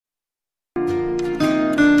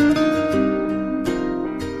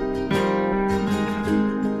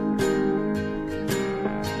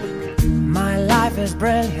is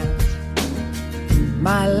brilliant,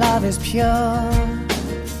 my love is pure.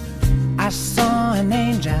 I saw an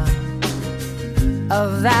angel,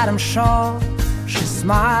 of that I'm sure. She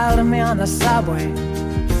smiled at me on the subway.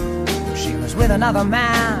 She was with another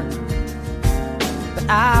man, but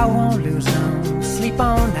I won't lose no sleep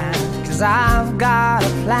on that, 'cause I've got a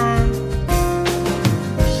plan.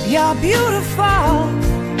 You're beautiful,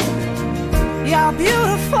 you're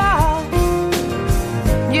beautiful,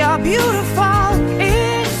 you're beautiful,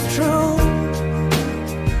 it's true.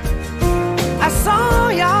 I saw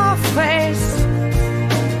your face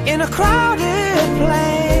in a crowded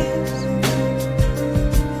place,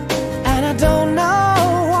 and I don't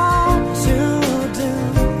know what to do,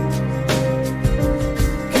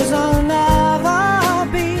 'cause I'll never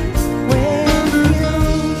be with you.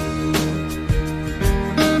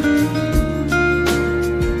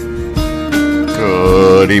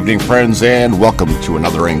 Good evening, friends, and welcome to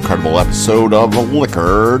another incredible episode of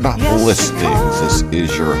Liquored Listings. This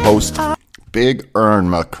is your host, Big Ern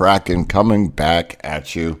McCracken, coming back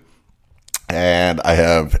at you. And I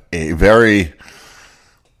have a very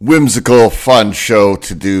whimsical, fun show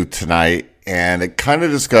to do tonight. And it kind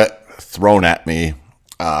of just got thrown at me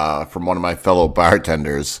from one of my fellow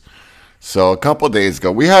bartenders. So a couple of days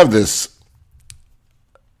ago, we have this,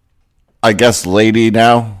 I guess, lady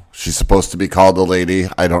now. She's supposed to be called a lady.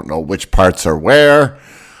 I don't know which parts are where,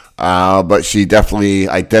 but she definitely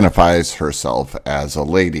identifies herself as a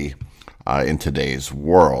lady in today's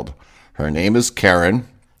world. Her name is Karen.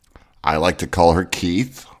 I like to call her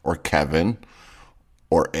Keith or Kevin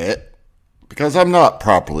or it, because I'm not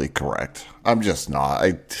properly correct. I'm just not.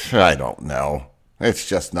 I don't know. It's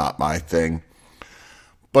just not my thing.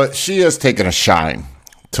 But she has taken a shine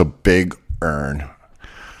to Big Ern,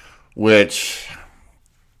 which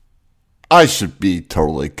I should be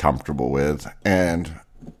totally comfortable with, and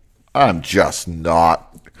I'm just not.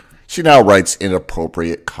 She now writes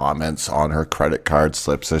inappropriate comments on her credit card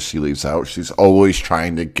slips as she leaves out. She's always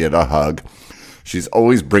trying to get a hug. She's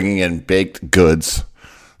always bringing in baked goods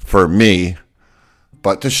for me,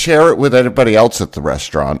 but to share it with anybody else at the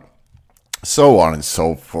restaurant, so on and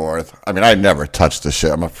so forth. I mean, I never touch the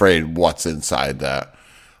shit. I'm afraid what's inside that.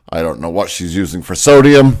 I don't know what she's using for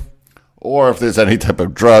sodium, or if there's any type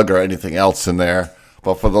of drug or anything else in there.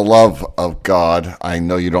 But for the love of God, I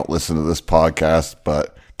know you don't listen to this podcast,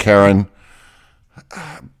 but Karen,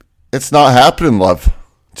 it's not happening, love.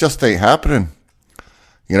 Just ain't happening.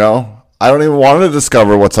 You know, I don't even want to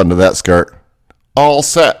discover what's under that skirt. All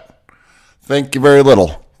set. Thank you very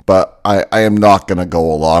little. But I am not going to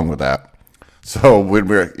go along with that. So when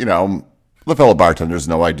we're, the fellow bartenders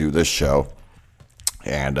know I do this show.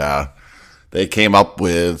 And they came up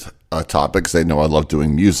with topics. They know I love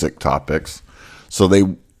doing music topics. So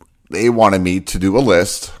they wanted me to do a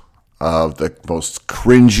list of the most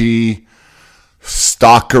cringy,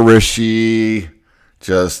 stalkerishy,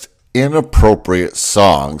 just inappropriate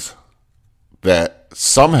songs that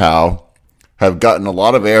somehow have gotten a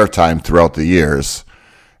lot of airtime throughout the years,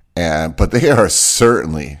 but they are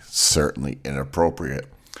certainly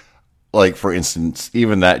inappropriate. Like, for instance,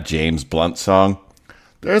 even that James Blunt song,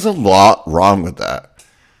 there's a lot wrong with that.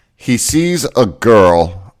 He sees a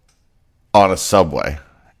girl on a subway,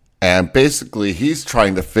 and basically he's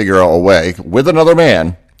trying to figure out a way with another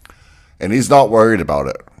man, and he's not worried about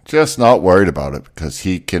it. Just not worried about it, because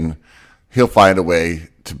he'll find a way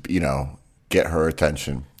to, get her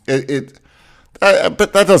attention. But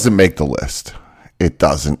that doesn't make the list. It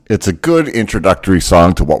doesn't. It's a good introductory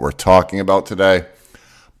song to what we're talking about today,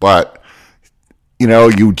 but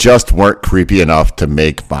you just weren't creepy enough to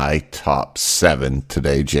make my top 7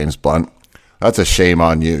 today, James Blunt. That's a shame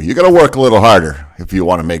on you. You got to work a little harder if you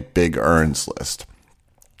want to make Big Ern's list.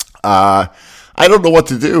 I don't know what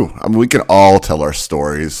to do. I mean, we can all tell our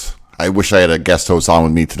stories. I wish I had a guest host on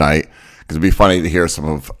with me tonight, because it'd be funny to hear some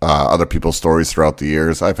of other people's stories throughout the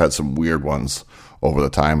years. I've had some weird ones over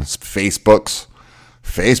the time. Facebooks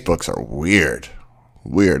are weird.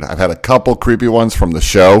 I've had a couple creepy ones from the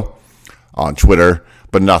show on Twitter,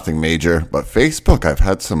 but nothing major. But Facebook, I've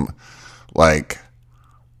had some,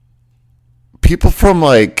 people from,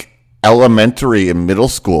 elementary and middle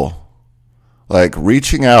school,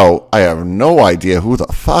 reaching out. I have no idea who the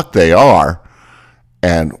fuck they are.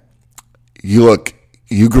 And you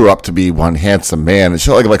grew up to be one handsome man. And she's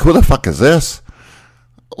like, who the fuck is this?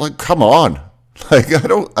 Come on. I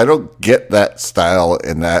don't get that style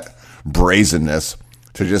and that brazenness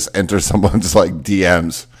to just enter someone's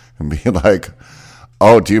DMs and be like,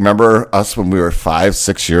 oh, do you remember us when we were 5,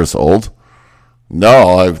 6 years old?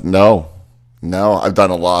 No, I've done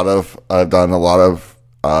a lot of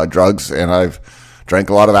drugs, and I've drank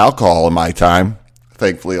a lot of alcohol in my time.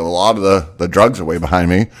 Thankfully, a lot of the drugs are way behind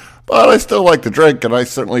me, but I still like to drink, and I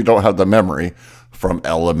certainly don't have the memory from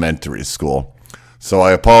elementary school. So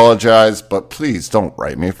I apologize, but please don't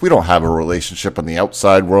write me. If we don't have a relationship in the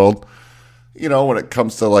outside world, when it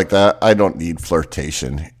comes to like that, I don't need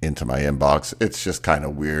flirtation into my inbox. It's just kind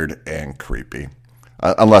of weird and creepy.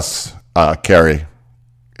 Unless Carrie,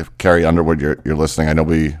 if Carrie Underwood, you're listening, I know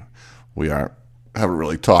we haven't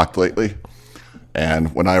really talked lately.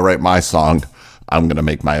 And when I write my song, I'm going to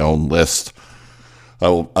make my own list. I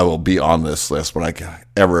will be on this list when I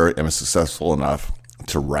ever am successful enough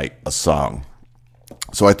to write a song.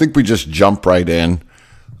 So I think we just jump right in. It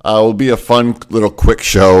will be a fun little quick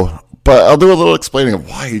show, but I'll do a little explaining of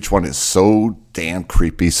why each one is so damn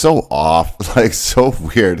creepy, so off, like so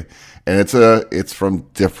weird. And it's from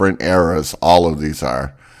different eras. All of these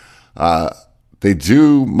are.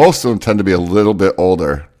 Most of them tend to be a little bit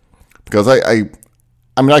older, because I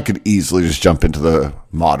could easily just jump into the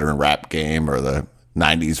modern rap game or the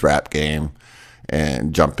 90s rap game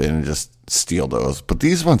and jump in and just steal those. But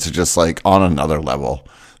these ones are just like on another level.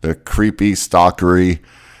 They're creepy, stalkery.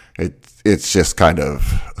 It's just kind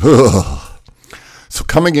of, ugh. So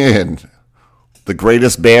coming in, the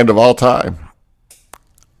greatest band of all time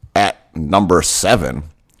at number 7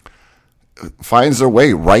 finds their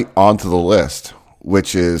way right onto the list,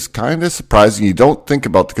 which is kind of surprising. You don't think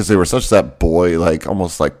about, because they were such that boy, like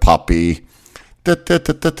almost like poppy.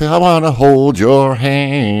 I want to hold your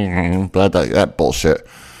hand. That bullshit.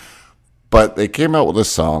 But they came out with a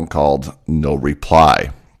song called No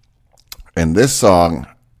Reply. And this song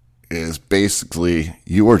is basically,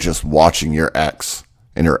 you are just watching your ex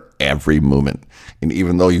in her every movement. And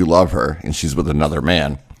even though you love her and she's with another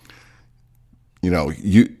man,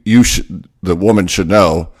 the woman should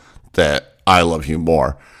know that I love you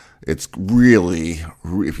more. It's really,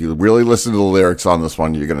 if you really listen to the lyrics on this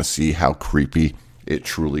one, you're going to see how creepy it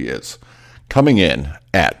truly is. Coming in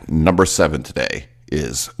at number 7 today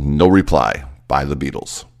is No Reply by the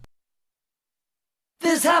Beatles.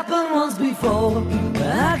 This happened once before, when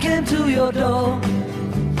I came to your door.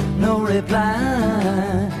 No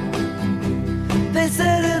reply. They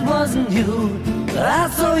said it wasn't you, but I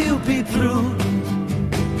saw you peep through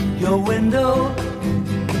your window.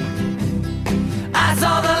 I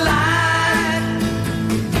saw the light.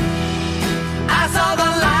 I saw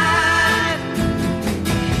the light.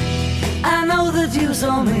 I know that you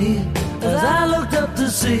saw me as I looked up to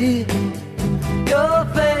see your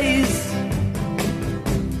face.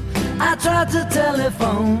 I tried to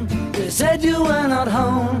telephone, they said you were not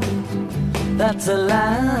home. That's a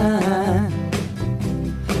lie,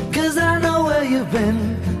 'cause I know where you've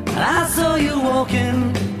been. I saw you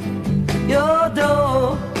walking your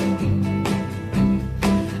door.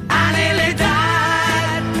 I nearly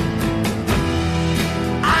died.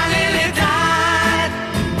 I nearly died.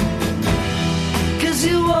 'Cause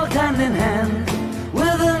you walked hand in hand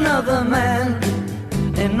with another man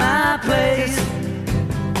in my place.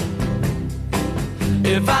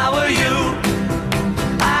 If I were you,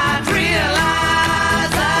 I'd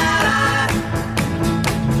realize that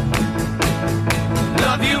I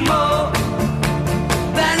love you more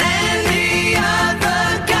than any other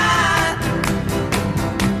guy,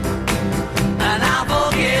 and I'll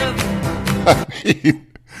forgive.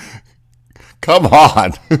 Come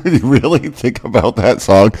on. You really think about that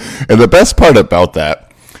song? And the best part about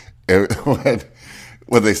that,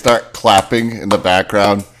 when they start clapping in the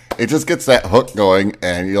background, it just gets that hook going,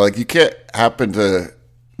 and you can't happen to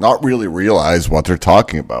not really realize what they're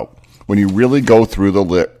talking about when you really go through the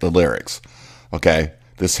lyrics. Okay,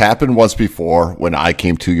 this happened once before when I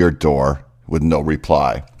came to your door with no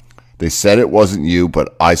reply. They said it wasn't you,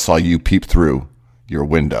 but I saw you peep through your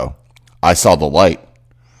window. I saw the light,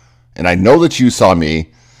 and I know that you saw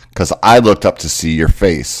me because I looked up to see your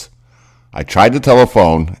face. I tried to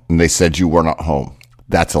telephone, and they said you were not home.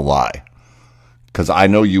 That's a lie. Because I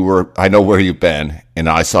know where you've been, and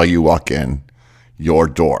I saw you walk in your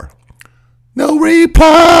door. No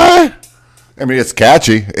reply. I mean, it's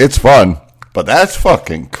catchy, it's fun, but that's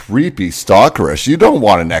fucking creepy, stalkerish. You don't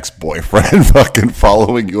want an ex-boyfriend fucking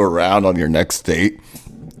following you around on your next date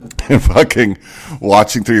and fucking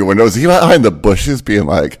watching through your windows. He behind the bushes being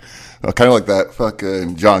like, kind of like that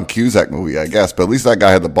fucking John Cusack movie, I guess. But at least that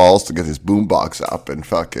guy had the balls to get his boombox up and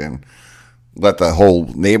fucking let the whole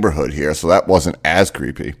neighborhood hear, so that wasn't as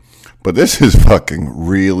creepy. But this is fucking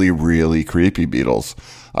really, really creepy, Beatles.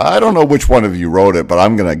 I don't know which one of you wrote it, but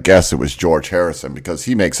I'm going to guess it was George Harrison, because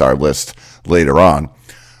he makes our list later on.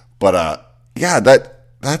 But, yeah,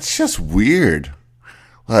 that's just weird.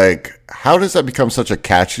 Like, how does that become such a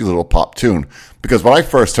catchy little pop tune? Because when I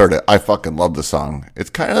first heard it, I fucking loved the song. It's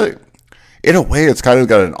kind of, in a way, it's kind of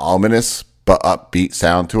got an ominous but upbeat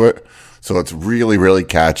sound to it. So it's really, really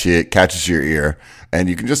catchy. It catches your ear, and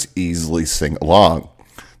you can just easily sing along.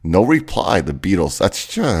 No Reply, the Beatles.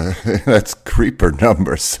 That's creeper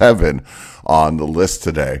number 7 on the list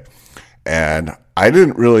today. And I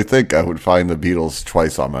didn't really think I would find the Beatles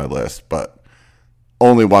twice on my list, but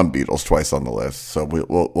only one Beatles twice on the list. So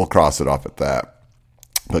we'll cross it off at that.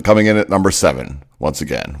 But coming in at number 7, once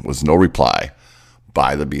again, was No Reply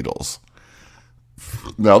by the Beatles.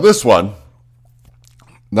 Now this one,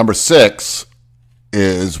 number 6,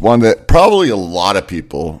 is one that probably a lot of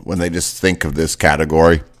people, when they just think of this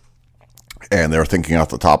category and they're thinking off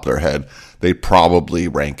the top of their head, they probably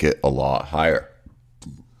rank it a lot higher.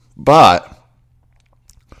 But,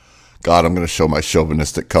 God, I'm going to show my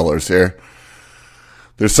chauvinistic colors here.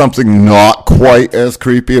 There's something not quite as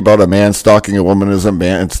creepy about a man stalking a woman as a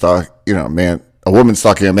woman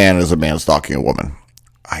stalking a man as a man stalking a woman.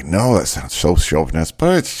 I know that sounds so chauvinist,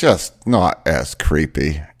 but it's just not as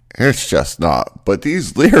creepy. It's just not. But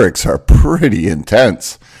these lyrics are pretty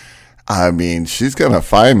intense. I mean, she's going to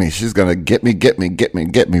find me. She's going to get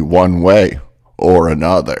me one way or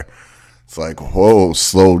another. It's like, whoa,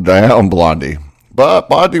 slow down, Blondie. But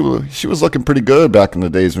Blondie, she was looking pretty good back in the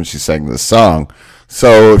days when she sang this song.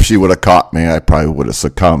 So if she would have caught me, I probably would have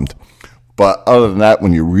succumbed. But other than that,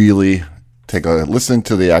 when you really take a listen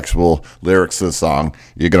to the actual lyrics of the song,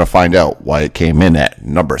 you're going to find out why it came in at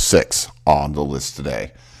number 6 on the list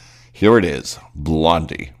today. Here it is,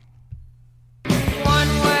 Blondie. One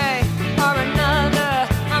way or another,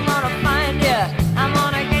 I'm gonna find you. I'm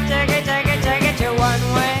gonna get you. One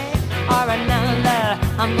way or another,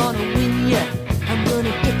 I'm gonna win you. I'm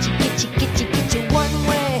gonna get you. One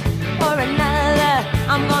way or another,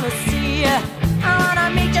 I'm gonna see you. I wanna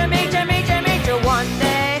meet you. One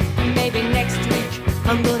day, maybe next week,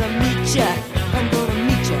 I'm gonna meet you.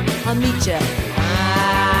 I'll meet you.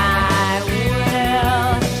 I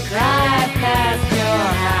will drive past your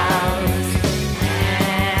house,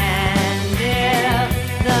 and if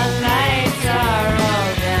the lights are all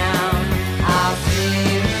down, I'll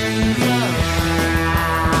see who's around.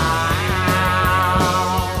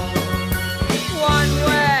 One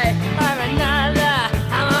way or another,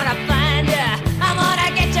 I'm gonna find you. I'm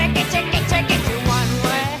gonna get you. One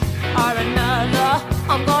way or another,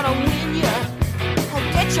 I'm gonna win you.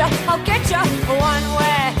 I'll get you. One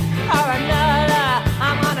way or another,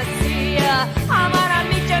 I'm gonna see ya. I'm gonna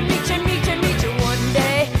meet you. One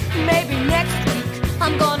day, maybe next week,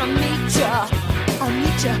 I'm gonna meet ya. I'll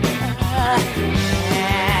meet ya.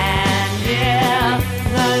 And if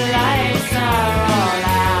the lights are all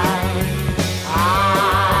out,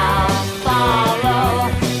 I'll follow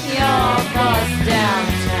your bus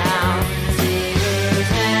downtown. See who's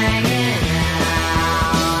hanging out.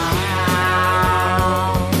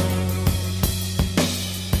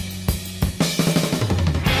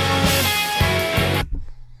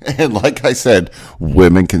 And like I said,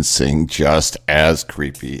 women can sing just as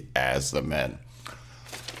creepy as the men.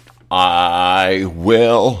 I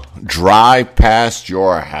will drive past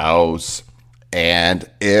your house, and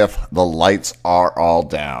if the lights are all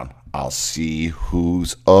down, I'll see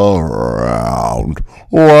who's around.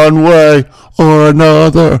 One way or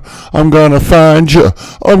another, I'm gonna find you.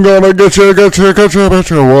 I'm gonna get you.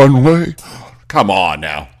 One way. Come on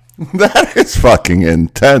now. That is fucking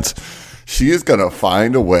intense. She is going to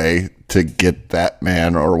find a way to get that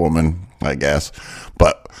man or woman, I guess.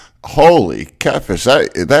 But holy catfish,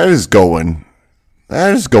 that is going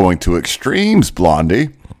to extremes,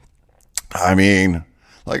 Blondie. I mean,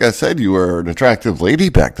 like I said, you were an attractive lady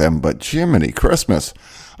back then, but Jiminy Christmas.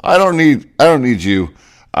 I don't need you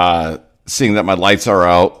seeing that my lights are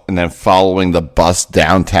out and then following the bus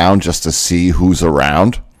downtown just to see who's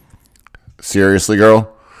around. Seriously,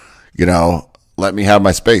 girl? Let me have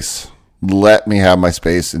my space. Let me have my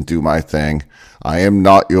space and do my thing. I am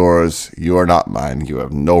not yours. You are not mine. You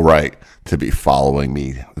have no right to be following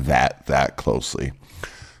me that closely.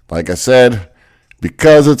 Like I said,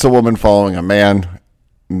 because it's a woman following a man,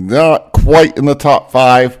 not quite in the top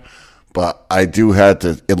 5, but I do have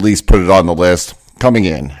to at least put it on the list. Coming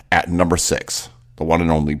in at number 6, the one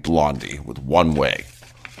and only Blondie with One Way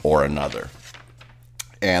or Another.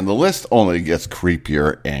 And the list only gets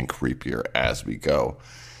creepier and creepier as we go.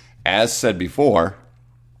 As said before,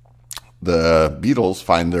 the Beatles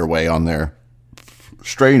find their way on there,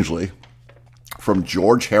 strangely, from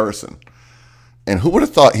George Harrison. And who would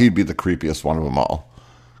have thought he'd be the creepiest one of them all?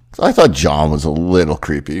 'Cause I thought John was a little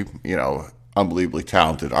creepy, unbelievably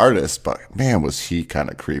talented artist, but man, was he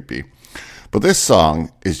kind of creepy. But this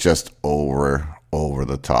song is just over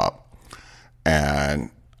the top.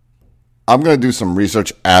 And I'm going to do some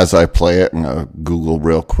research as I play it. I'm going to Google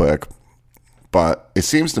real quick. But it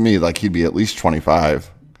seems to me like he'd be at least 25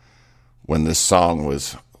 when this song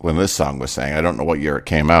was sang. I don't know what year it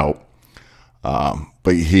came out.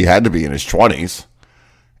 But he had to be in his 20s.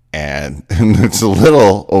 And it's a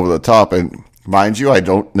little over the top. And mind you, I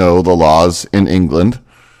don't know the laws in England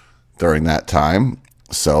during that time.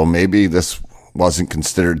 So maybe this wasn't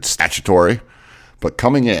considered statutory. But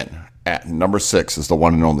coming in at number 6 is the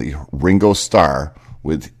one and only Ringo Starr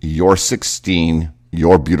with You're 16,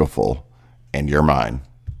 You're Beautiful, and You're Mine.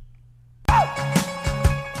 You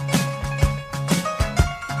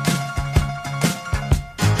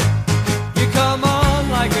come on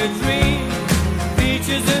like a dream,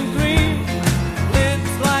 peaches and cream,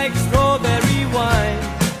 lips like strawberry wine.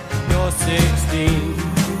 You're 16,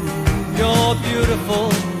 you're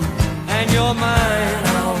beautiful, and you're mine.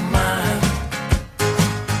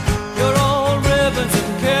 You're all ribbons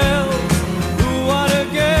and curls. Ooh, what a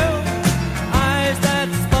girl. Eyes that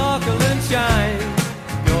sparkle and shine.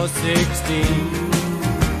 You're 16.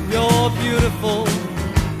 You're beautiful.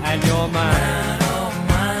 And you're mine.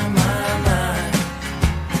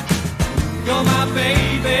 You're my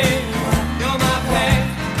baby. You're my pet.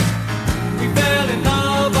 We fell in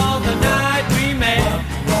love on the night we met.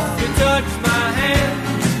 You touched my hand.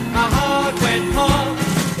 My heart went pop.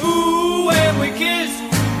 Ooh, when we kissed,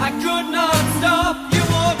 I could not stop. You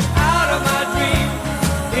walked out of my dreams,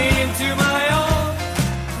 into my arms.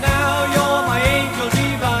 Now you're my angel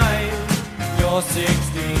divine. You're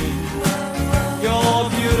 16. You're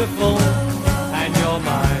beautiful, and you're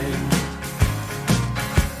mine.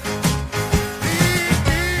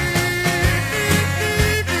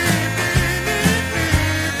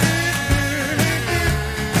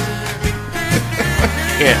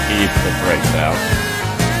 Can't even right now.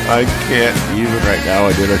 I can't even right now.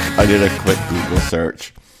 I did a quick Google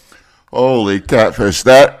search. Holy catfish.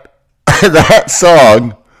 That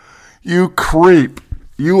song, you creep.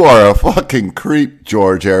 You are a fucking creep,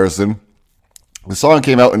 George Harrison. The song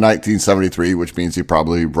came out in 1973, which means he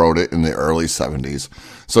probably wrote it in the early 70s.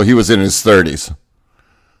 So he was in his 30s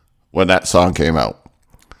when that song came out.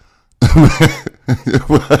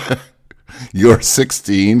 You're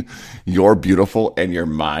 16, you're beautiful, and you're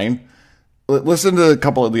mine. Listen to a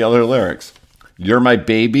couple of the other lyrics. You're my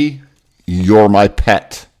baby, you're my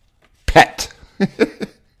pet. Pet.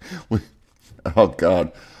 Oh,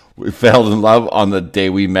 God. We fell in love on the day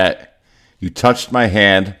we met. You touched my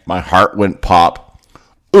hand, my heart went pop.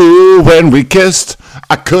 Ooh, when we kissed,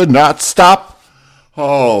 I could not stop.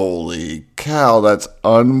 Holy cow, that's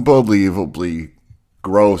unbelievably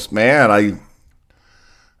gross. Man,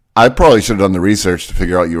 I probably should have done the research to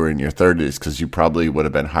figure out you were in your 30s, because you probably would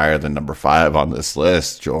have been higher than number 5 on this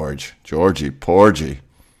list, George. Georgie Porgy.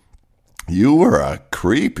 You were a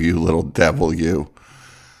creep, you little devil, you.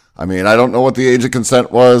 I mean, I don't know what the age of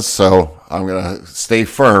consent was, so I'm going to stay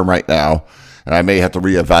firm right now, and I may have to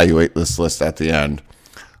reevaluate this list at the end.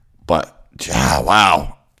 But, yeah,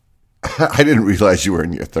 wow. I didn't realize you were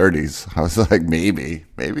in your 30s. I was like, maybe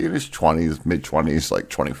in his 20s, mid-20s, like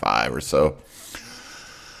 25 or so.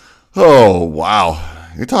 Oh, wow.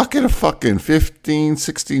 You're talking a fucking 15,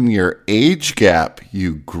 16-year age gap,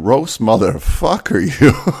 you gross motherfucker,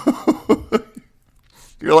 you.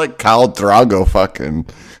 You're like Khal Drogo fucking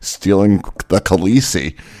stealing the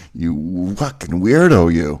Khaleesi. You fucking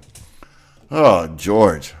weirdo, you. Oh,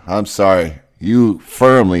 George, I'm sorry. You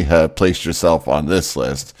firmly have placed yourself on this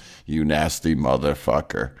list, you nasty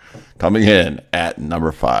motherfucker. Coming in at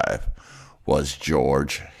number 5 was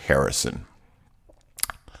George Harrison.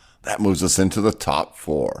 That moves us into the top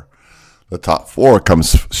 4. The top 4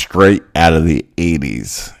 comes straight out of the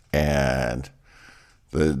 80s. And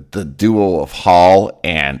the duo of Hall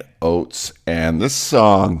and Oates. And this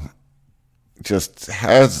song just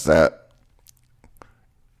has that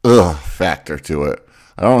factor to it.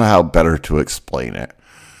 I don't know how better to explain it.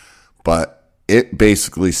 But it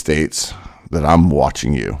basically states that I'm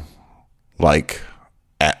watching you. Like,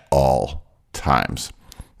 at all times.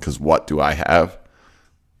 Because what do I have?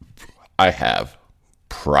 I have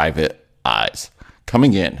Private Eyes.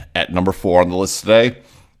 Coming in at number 4 on the list today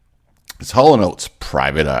is Hall & Oates'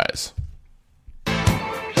 Private Eyes.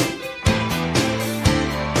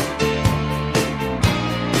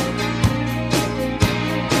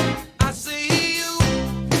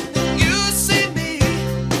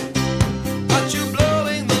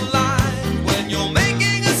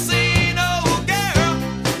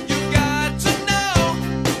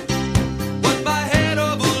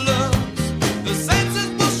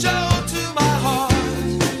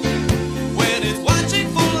 When it's watching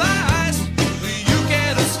for lies, you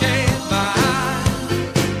can't escape.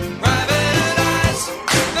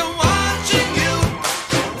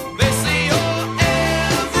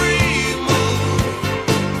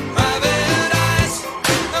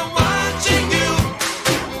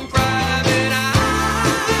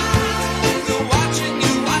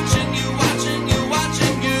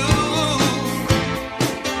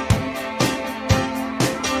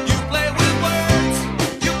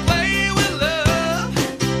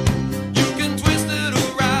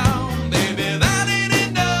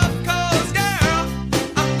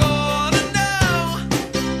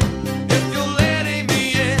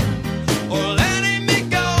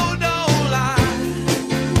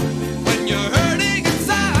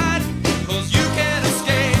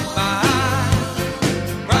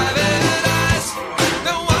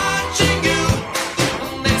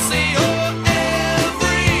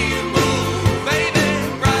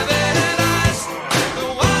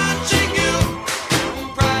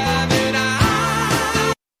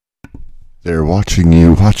 They're watching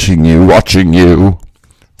you, watching you, watching you.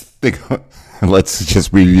 Let's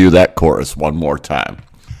just review that chorus one more time.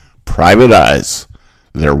 Private eyes,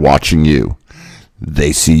 they're watching you.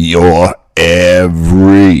 They see your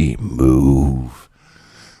every move.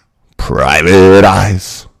 Private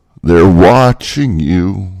eyes, they're watching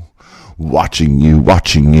you. Watching you,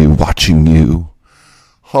 watching you, watching you.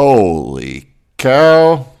 Holy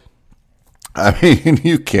cow. I mean,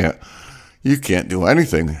 you can't do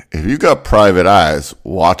anything. If you got private eyes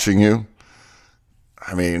watching you,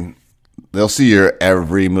 I mean, they'll see your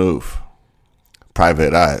every move.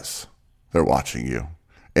 Private eyes, they're watching you.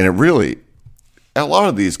 And it really, a lot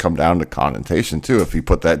of these come down to connotation too. If you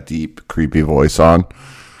put that deep, creepy voice on,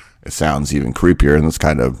 it sounds even creepier. And that's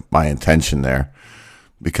kind of my intention there.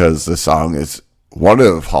 Because the song is one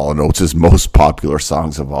of Hall & Oates' most popular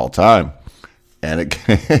songs of all time. And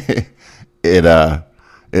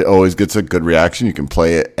it always gets a good reaction. You can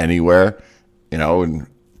play it anywhere, and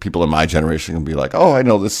people in my generation can be like, oh, I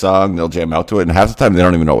know this song. They'll jam out to it. And half the time they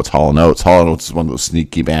don't even know it's Hall & Oates. Hall & Oates is one of those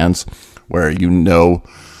sneaky bands where you know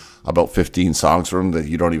about 15 songs from them that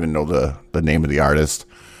you don't even know the name of the artist.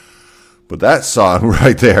 But that song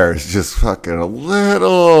right there is just fucking a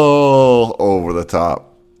little over the top.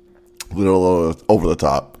 The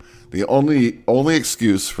only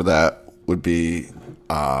excuse for that would be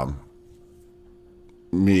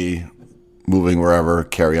me moving wherever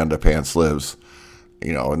Carrie Underpants lives,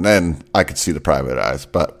 and then I could see the private eyes,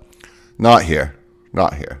 but not here.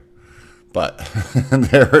 But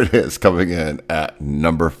there it is, coming in at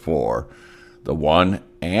number 4, the one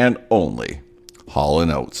and only Hall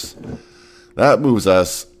 & Oates. That moves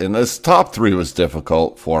us, and this top 3 was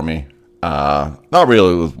difficult for me. Not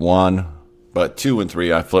really with 1, but 2 and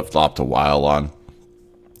 3 I flip-flopped a while on.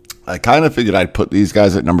 I kind of figured I'd put these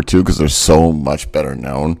guys at number 2 because they're so much better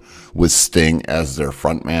known with Sting as their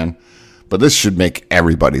frontman. But this should make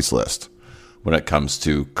everybody's list when it comes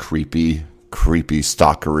to creepy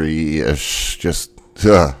stalkery-ish, just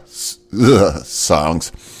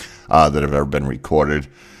songs that have ever been recorded.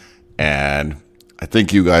 And I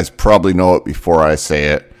think you guys probably know it before I say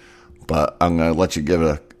it, but I'm going to let you give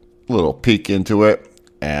a little peek into it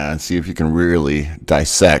and see if you can really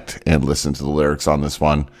dissect and listen to the lyrics on this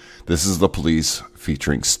one. This is The Police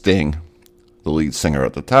featuring Sting, the lead singer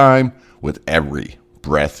at the time, with Every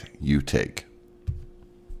Breath You Take.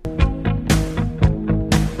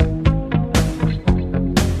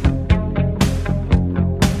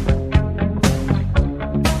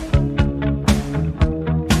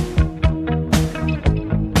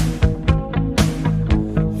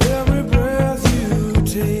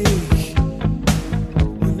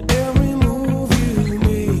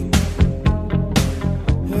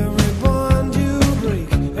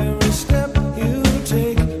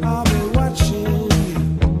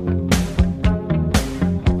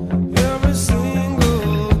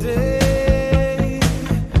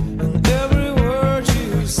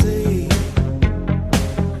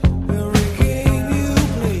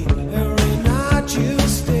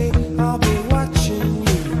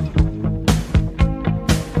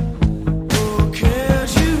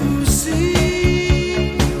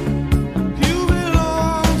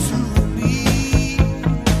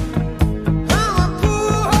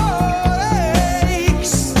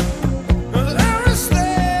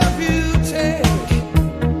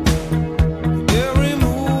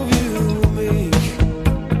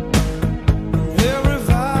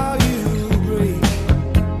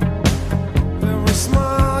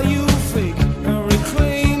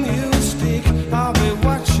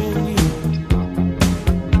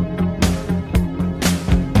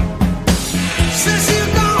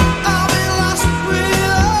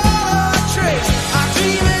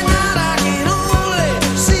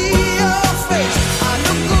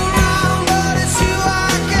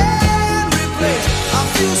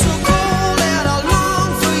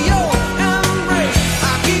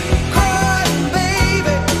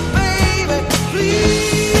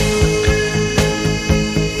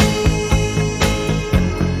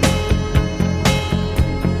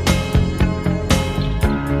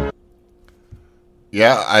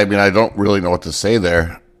 Yeah, I mean, I don't really know what to say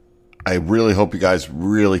there. I really hope you guys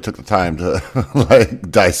really took the time to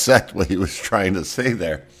dissect what he was trying to say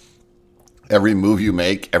there. Every move you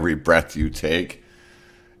make, every breath you take,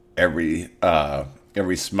 every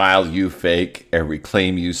smile you fake, every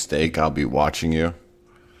claim you stake, I'll be watching you.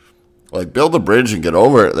 Build a bridge and get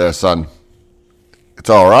over it there, son. It's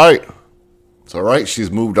all right. It's all right. She's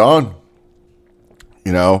moved on.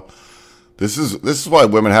 This is why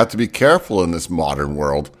women have to be careful in this modern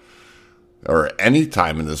world, or any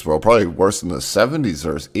time in this world. Probably worse in the 70s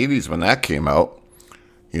or 80s when that came out.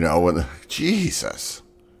 You know, when Jesus,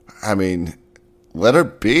 I mean, let her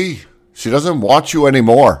be. She doesn't want you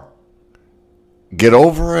anymore. Get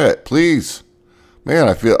over it, please. Man,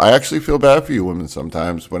 I actually feel bad for you women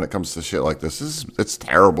sometimes when it comes to shit like this. It's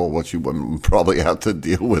terrible what you women probably have to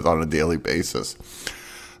deal with on a daily basis.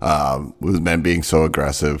 With men being so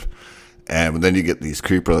aggressive. And then you get these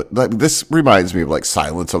creeper, like, this reminds me of like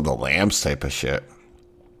Silence of the Lambs type of shit.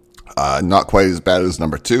 Not quite as bad as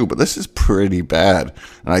number 2, but this is pretty bad.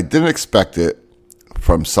 And I didn't expect it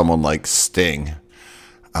from someone like Sting.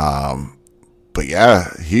 But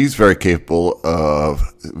yeah, he's very capable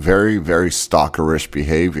of very, very stalkerish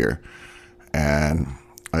behavior. And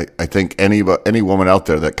I think any woman out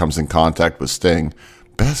there that comes in contact with Sting,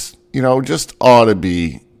 just ought to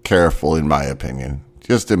be careful, in my opinion.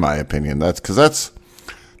 Just in my opinion. That's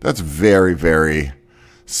very, very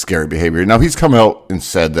scary behavior. Now, he's come out and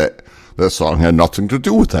said that the song had nothing to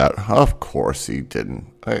do with that. Of course he didn't.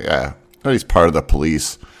 Yeah, he's part of the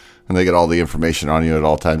police. And they get all the information on you at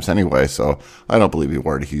all times anyway, so I don't believe a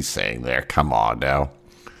word he's saying there. Come on now.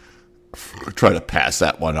 Try to pass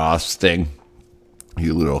that one off, Sting.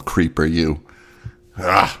 You little creeper, you.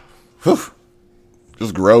 Just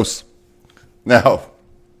gross. Now,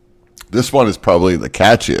 this one is probably the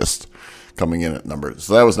catchiest coming in at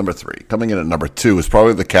so that was number 3. Coming in at number 2 is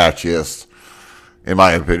probably the catchiest, in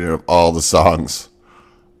my opinion, of all the songs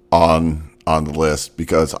on the list,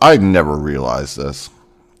 because I never realized this.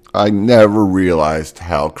 I never realized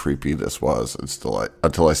how creepy this was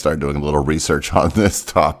until I started doing a little research on this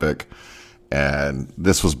topic. And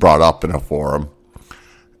this was brought up in a forum.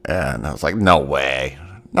 And I was like, no way.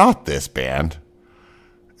 Not this band.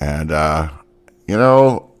 And,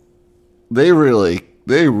 they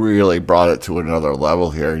really brought it to another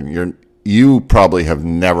level here. And you probably have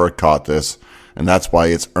never caught this. And that's why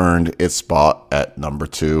it's earned its spot at number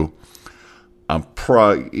 2. I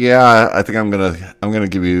think I'm gonna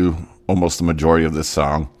give you almost the majority of this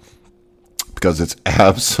song, because it's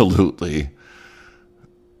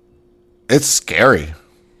scary.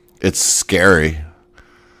 It's scary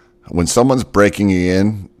when someone's breaking you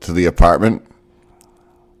in to the apartment,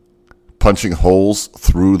 punching holes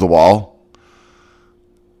through the wall,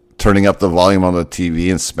 turning up the volume on the TV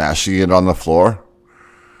and smashing it on the floor,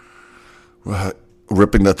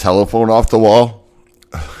 ripping the telephone off the wall.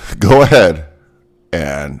 Go ahead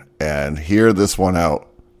and hear this one out,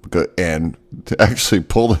 and to actually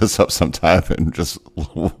pull this up sometime and just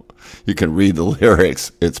you can read the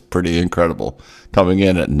lyrics. It's pretty incredible. Coming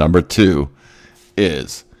in at number 2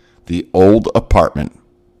 is The Old Apartment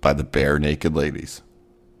by the Bare Naked Ladies.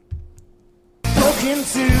 Broke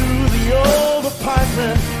into the old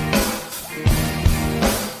apartment.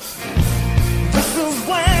 This is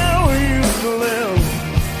where we used to live.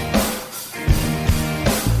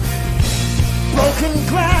 Broken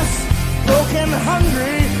glass, broken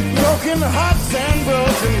hungry, broken hearts and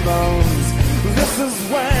broken bones. This is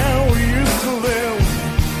where we used to live.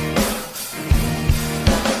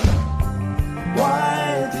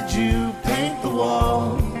 Why did you paint the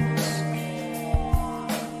walls?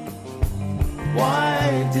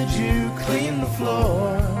 Why did you clean the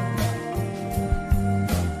floor?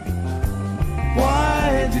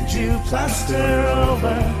 Why did you plaster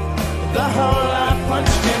over the hole I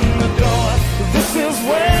punched in the door? This is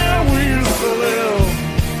where we used to live.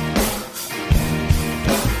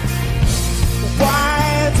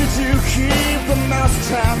 Why did you keep the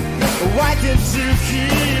mousetrap? Why did you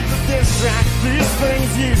keep the dish rack? These things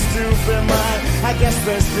used to be mine. I guess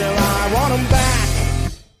they still are. I want them back.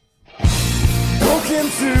 Broke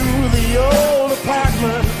into the old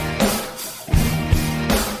apartment,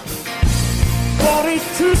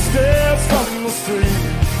 42 steps from the street.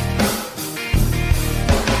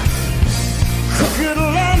 Crooked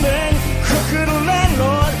landing, crooked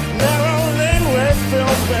landlord, narrow laneway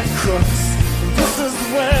filled with crooks. This is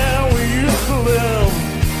where we used to live.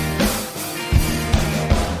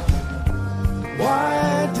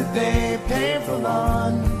 Why did they pay for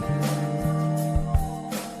lawn?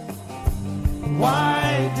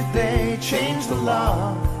 Why did they change the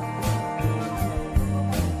law?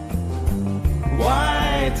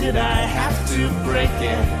 Why did I have to break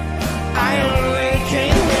it? I only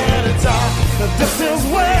came here to talk. This is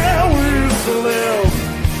where we used to live.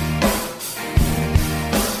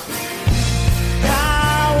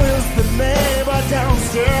 How is the neighbor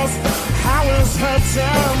downstairs? How is her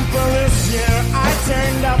temper this year? I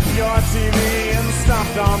turned up your TV and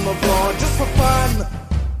stomped on the floor just for fun.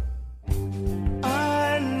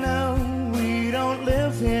 I know we don't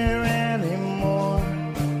live here anymore.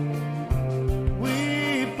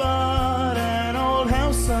 We bought an old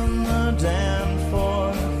house on the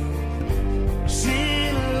Danforth.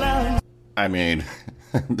 She I mean,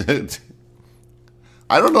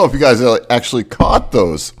 I don't know if you guys actually caught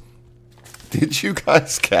those. Did you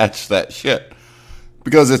guys catch that shit?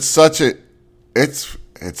 Because it's such a, it's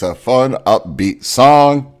a fun, upbeat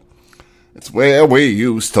song. It's where we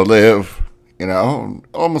used to live, you know,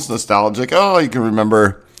 almost nostalgic. Oh, you can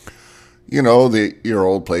remember, you know, your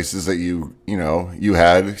old places that you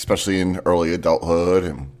had, especially in early adulthood,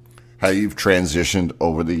 and how you've transitioned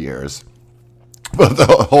over the years. But the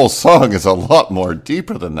whole song is a lot more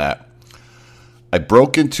deeper than that. I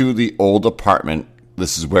broke into the old apartment.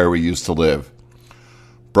 This is where we used to live.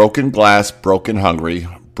 Broken glass, broken hungry,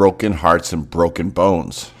 broken hearts, and broken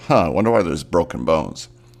bones. I wonder why there's broken bones.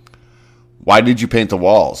 Why did you paint the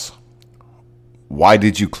walls? Why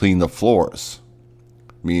did you clean the floors?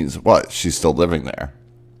 Means what? She's still living there.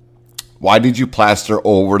 Why did you plaster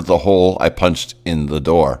over the hole I punched in the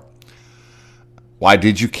door? Why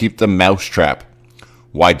did you keep the mousetrap?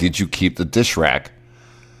 Why did you keep the dish rack?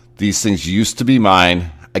 These things used to be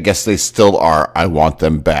mine. I guess they still are. I want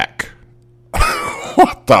them back.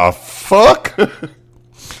 What the fuck?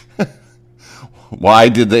 Why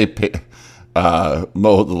did they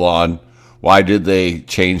mow the lawn? Why did they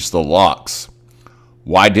change the locks?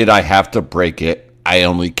 Why did I have to break it? I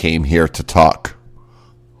only came here to talk.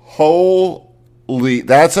 Holy,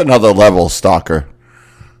 that's another level, stalker.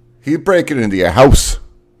 He's breaking into your house.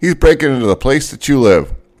 He's breaking into the place that you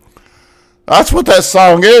live. That's what that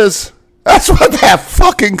song is. That's what that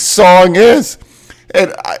fucking song is.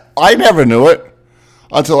 And I never knew it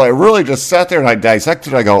until I really just sat there and I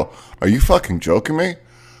dissected it. I go, are you fucking joking me?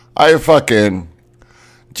 I fucking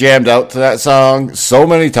jammed out to that song so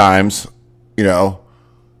many times, you know.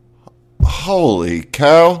 Holy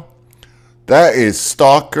cow. That is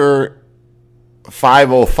Stalker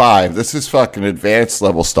 505. This is fucking advanced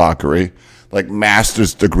level stalkery. Like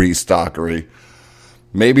master's degree stalkery.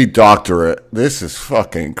 Maybe doctorate. This is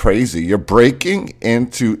fucking crazy. You're breaking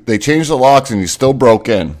into... They changed the locks and you still broke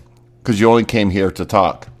in. Because you only came here to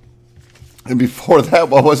talk. And before that,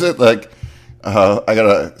 what was it? Like, I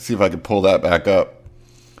gotta see if I can pull that back up.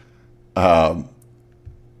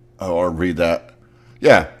 Or read that.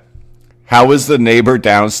 Yeah. How is the neighbor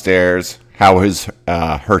downstairs? How is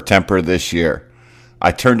her temper this year?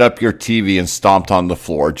 I turned up your TV and stomped on the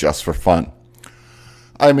floor just for fun.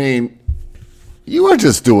 I mean, you are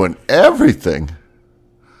just doing everything.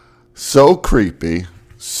 So creepy.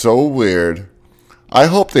 So weird. I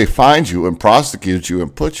hope they find you and prosecute you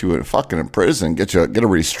and put you in fucking prison. Get a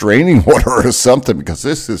restraining order or something, because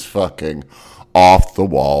this is fucking off the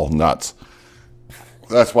wall nuts.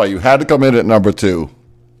 That's why you had to come in at number 2.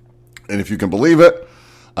 And if you can believe it,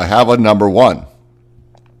 I have a number 1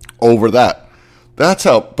 over that.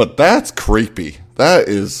 But that's creepy. That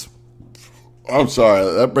is, I'm sorry,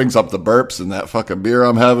 that brings up the burps and that fucking beer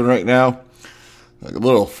I'm having right now. Like a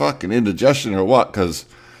little fucking indigestion or what, because,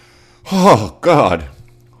 oh, God.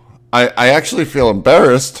 I actually feel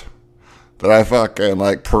embarrassed that I fucking,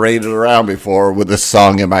 like, paraded around before with this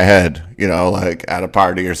song in my head, you know, like, at a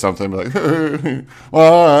party or something, like,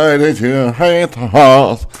 why did you hate the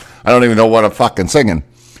house? I don't even know what I'm fucking singing.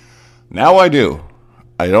 Now I do.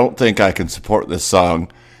 I don't think I can support this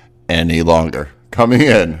song any longer. Coming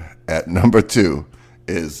in at number 2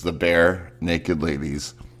 is the Bare Naked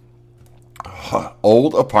Ladies.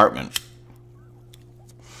 Old Apartment.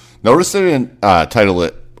 Notice they didn't title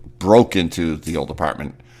it Broke Into the Old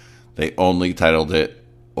Apartment. They only titled it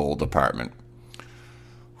Old Apartment.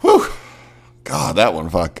 Whew. God, that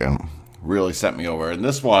one fucking really sent me over. And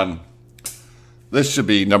this should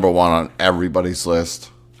be number 1 on everybody's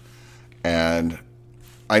list. And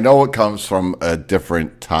I know it comes from a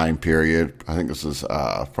different time period. I think this is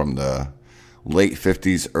from the late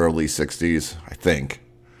 50s, early 60s, I think.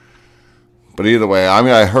 But either way, I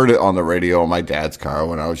mean, I heard it on the radio in my dad's car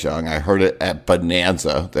when I was young. I heard it at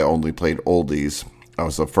Bonanza. They only played oldies. That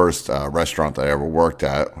was the first restaurant that I ever worked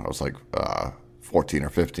at. I was like 14 or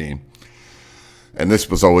 15. And this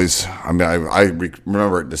was always, I mean, I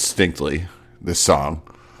remember it distinctly, this song.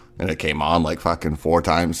 And it came on like fucking 4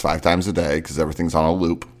 times, 5 times a day because everything's on a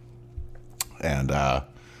loop. And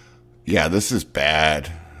yeah, this is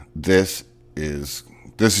bad. This is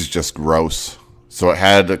just gross. So it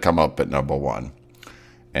had to come up at number 1.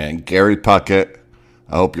 And Gary Puckett,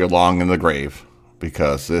 I hope you're long in the grave,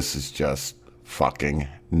 because this is just fucking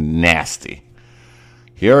nasty.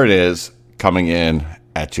 Here it is, coming in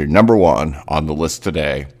at your number 1 on the list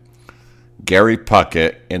today. Gary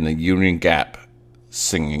Puckett in the Union Gap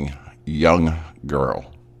singing Young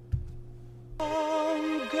Girl.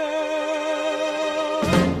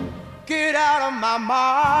 Get out of my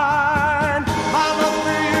mind. My love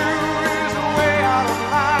for you is way out of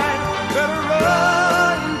line. Better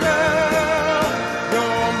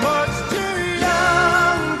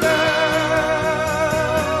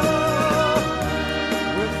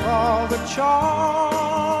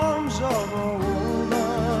charms of a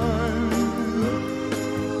woman.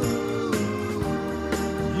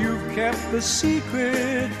 You've kept the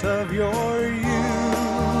secret of your youth.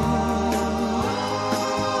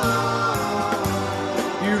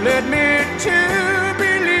 You led me to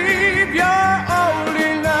believe you're old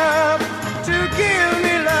enough to give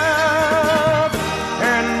me love,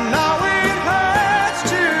 and now it hurts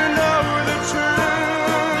to know the truth.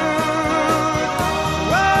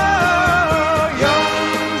 Whoa, young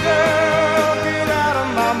girl, get out of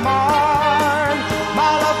my mind.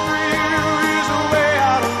 My love for you is way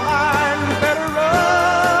out of line. Better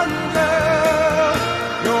run, girl,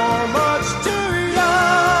 you're much too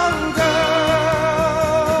young, girl.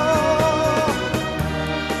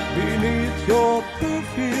 Beneath your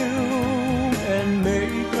perfume and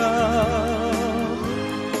makeup,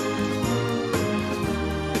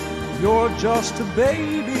 you're just a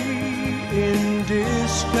baby in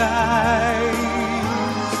disguise.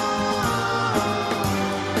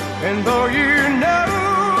 And though you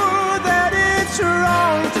know that it's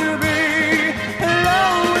wrong to be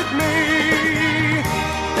alone with me,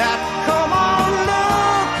 that come on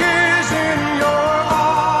look is in your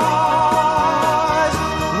eyes.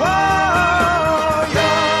 Whoa,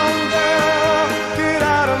 young girl, get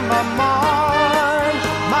out of my mind.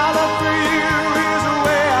 My love for you is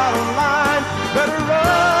way out of line. Better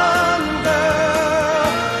run, girl,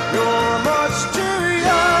 you're much too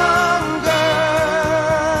young, girl.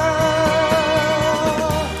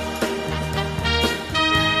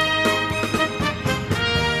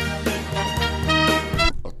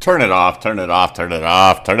 Turn it off, turn it off, turn it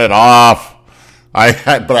off, turn it off.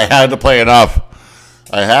 But I had to play enough.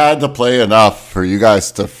 I had to play enough for you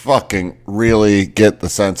guys to fucking really get the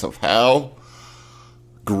sense of how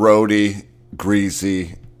grody,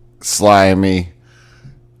 greasy, slimy,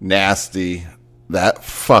 nasty that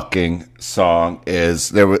fucking song is.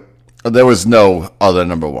 There was no other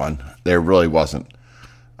number one. There really wasn't.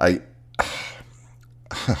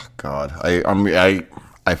 God, I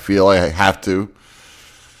feel I have to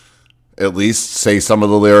at least say some of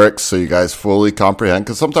the lyrics so you guys fully comprehend,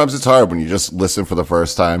 because sometimes it's hard when you just listen for the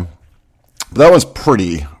first time. But that was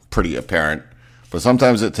pretty apparent, but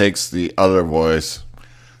sometimes it takes the other voice.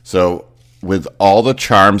 So, with all the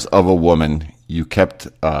charms of a woman, you kept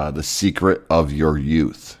the secret of your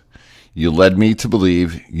youth. You led me to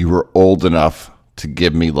believe you were old enough to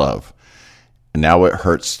give me love, and now it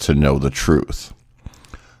hurts to know the truth.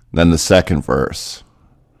 Then the second verse.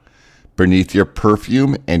 Beneath your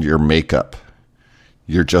perfume and your makeup,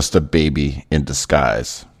 you're just a baby in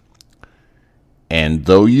disguise. And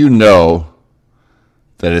though you know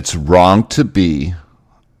that it's wrong to be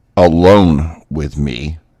alone with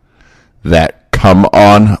me, that come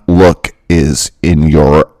on look is in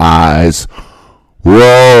your eyes.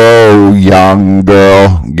 Whoa, young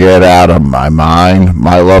girl, get out of my mind.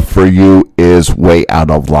 My love for you is way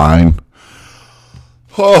out of line.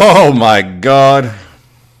 Oh my God.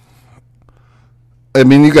 I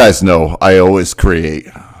mean, you guys know I always create.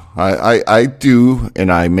 I do, and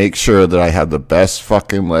I make sure that I have the best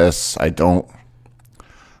fucking lists. I don't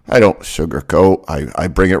sugarcoat. I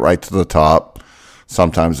bring it right to the top.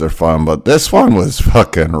 Sometimes they're fun, but this one was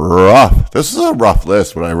fucking rough. This is a rough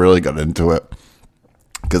list when I really got into it,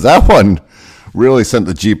 because that one really sent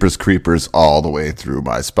the Jeepers Creepers all the way through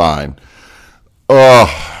my spine.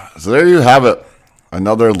 Oh, so there you have it.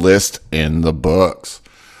 Another list in the books.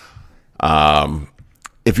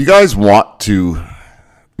 If you guys want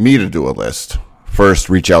me to do a list, first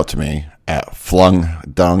reach out to me at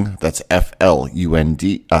Flungdung. That's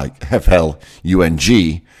FLUNGDUNG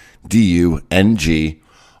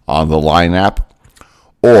on the Line app,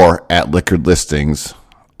 or at Liquored Listings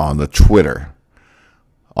on the Twitter.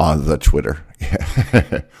 On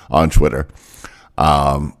Twitter.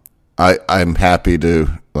 I'm happy to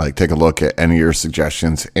take a look at any of your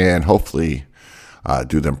suggestions and hopefully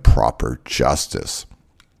do them proper justice.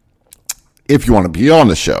 If you want to be on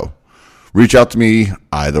the show, reach out to me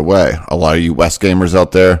either way. A lot of you West gamers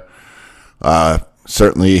out there,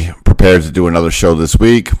 certainly prepared to do another show this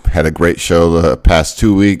week. Had a great show the past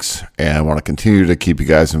 2 weeks, and I want to continue to keep you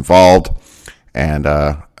guys involved and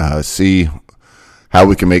see how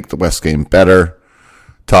we can make the West game better.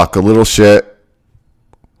 Talk a little shit.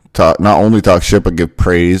 Not only talk shit, but give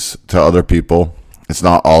praise to other people. It's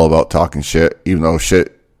not all about talking shit, even though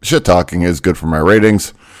shit talking is good for my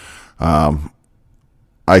ratings.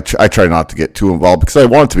 I try not to get too involved because I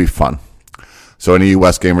want it to be fun. So any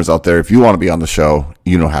West gamers out there, if you want to be on the show,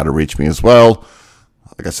 you know how to reach me as well.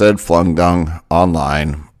 Like I said, Flungdung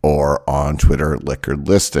online or on Twitter, Liquored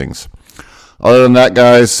Listings. Other than that,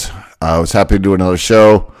 guys, I was happy to do another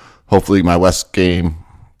show. Hopefully my West Game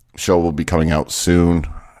show will be coming out soon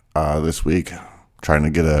this week. Trying to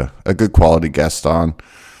get a good quality guest on.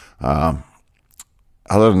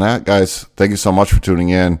 Other than that, guys, thank you so much for tuning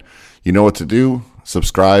in. You know what to do.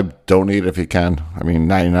 Subscribe, donate if you can. I mean,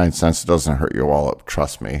 99 cents doesn't hurt your wallet.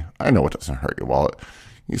 Trust me. I know it doesn't hurt your wallet.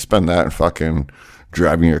 You spend that in fucking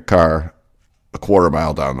driving your car a quarter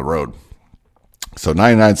mile down the road. So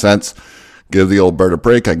 99 cents. Give the old bird a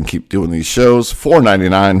break. I can keep doing these shows.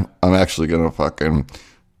 $4.99. I'm actually going to fucking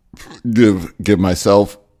give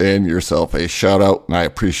myself and yourself a shout out, and I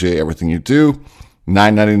appreciate everything you do.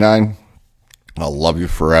 $9.99. I'll love you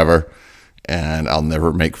forever, and I'll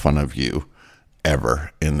never make fun of you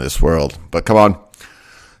ever in this world. But come on,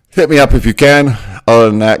 hit me up if you can. Other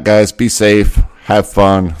than that, guys, be safe, have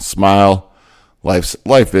fun, smile.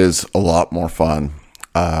 Life is a lot more fun.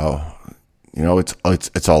 You know,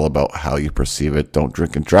 it's all about how you perceive it. Don't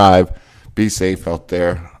drink and drive. Be safe out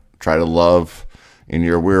there. Try to love in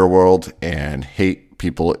your real world and hate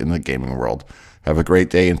people in the gaming world. Have a great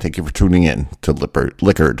day, and thank you for tuning in to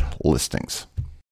Liquored Listings.